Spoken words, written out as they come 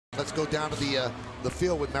Let's go down to the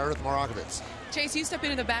field with Meredith Morakovitz. Chase, you step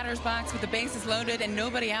into the batter's box with the bases loaded and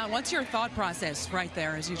nobody out. What's your thought process right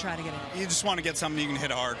there as you try to get it? You just want to get something you can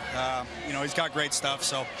hit hard. You know, he's got great stuff,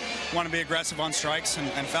 so want to be aggressive on strikes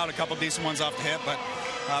and fouled a couple decent ones off the hit, but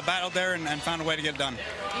battled there and found a way to get it done.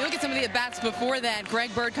 You look at some of the at-bats before that.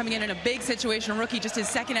 Greg Bird coming in a big situation, rookie, just his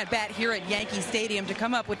second at-bat here at Yankee Stadium to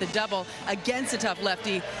come up with the double against a tough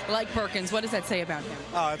lefty like Perkins. What does that say about him?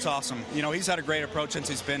 Oh, that's awesome. You know, he's had a great approach since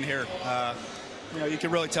he's been here. You know, you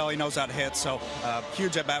can really tell he knows how to hit, so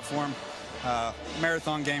huge at-bat for him.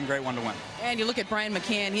 Marathon game, great one to win. And you look at Brian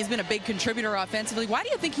McCann. He's been a big contributor offensively. Why do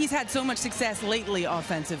you think he's had so much success lately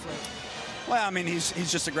offensively? Well, I mean, he's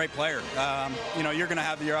just a great player. You know, you're going to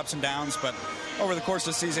have your ups and downs, but over the course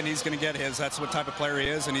of the season, he's going to get his. That's what type of player he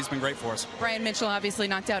is, and he's been great for us. Brian Mitchell obviously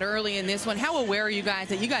knocked out early in this one. How aware are you guys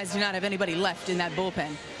that you guys do not have anybody left in that bullpen?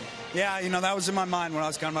 Yeah, you know, that was in my mind when I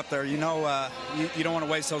was coming up there. You know, you don't want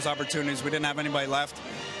to waste those opportunities. We didn't have anybody left.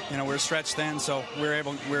 You know, we're stretched thin, so we were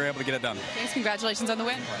able to get it done. Thanks. Congratulations on the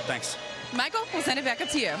win. Thanks. Michael, we'll send it back up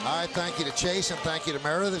to you. All right, thank you to Chase and thank you to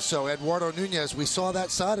Meredith. So Eduardo Nunez, we saw that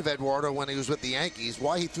side of Eduardo when he was with the Yankees.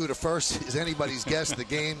 Why he threw to first is anybody's guess. The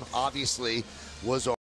game obviously was over.